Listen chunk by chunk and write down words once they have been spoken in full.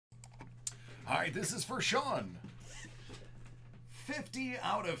All right, this is for Shawn. 50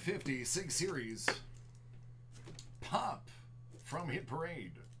 out of 50, 6 series. Pop from Hit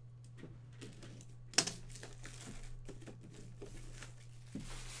Parade.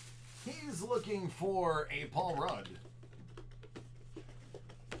 He's looking for a Paul Rudd.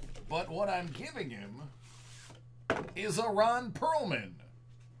 But what I'm giving him is a Ron Perlman.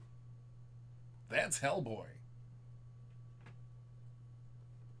 That's Hellboy.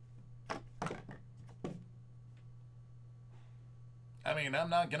 I mean, I'm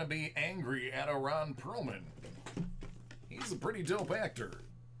not going to be angry at a Ron Perlman. He's a pretty dope actor.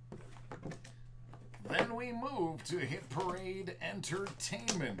 Then we move to Hit Parade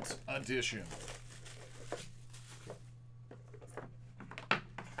Entertainment Edition.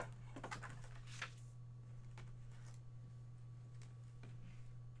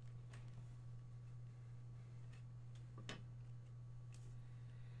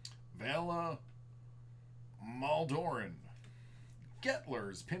 Vala Maldoran.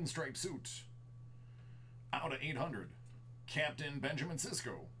 Gettler's pinstripe suit. Out of 800. Captain Benjamin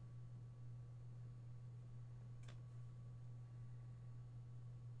Sisko.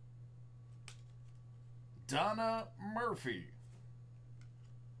 Donna Murphy.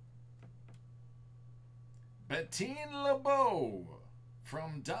 Bettine LeBeau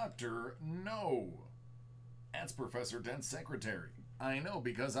from Dr. No. That's Professor Dent's secretary. I know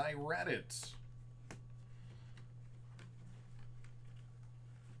because I read it.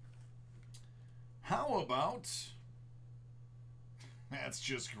 How about... That's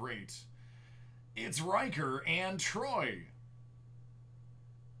just great. It's Riker and Troy.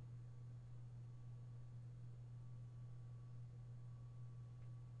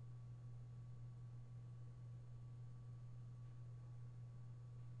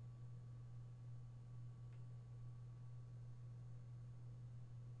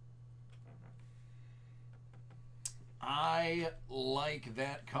 I like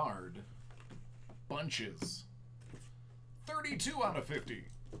that card. Bunches. 32 out of 50.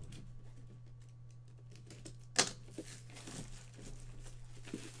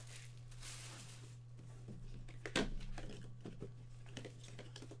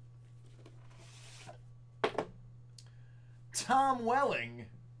 Tom Welling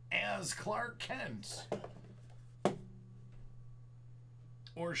as Clark Kent.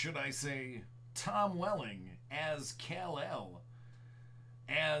 Or should I say Tom Welling as Kal-El,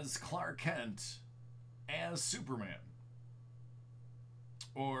 as Clark Kent, as Superman.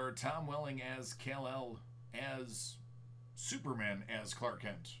 Or Tom Welling as Kal-El, as Superman, as Clark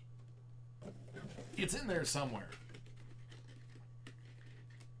Kent. It's in there somewhere.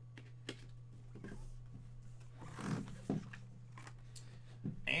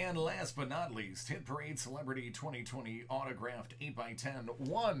 And last but not least, Hit Parade Celebrity 2020 autographed 8x10,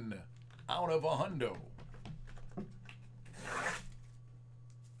 1 out of 100.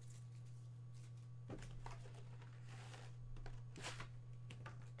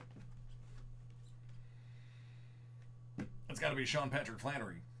 It's got to be Shawn Patrick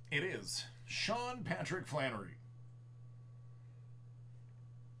Flanery. It is Shawn Patrick Flanery.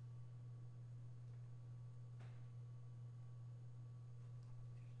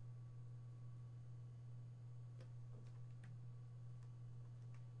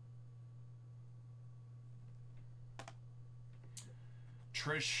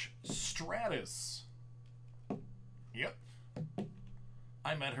 Trish Stratus. Yep.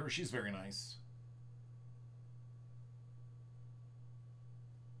 I met her. She's very nice.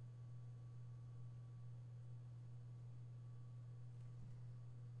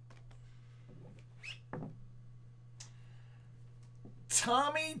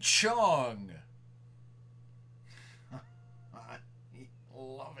 Tommy Chong. I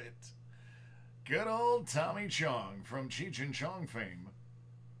love it. Good old Tommy Chong from Cheech and Chong fame.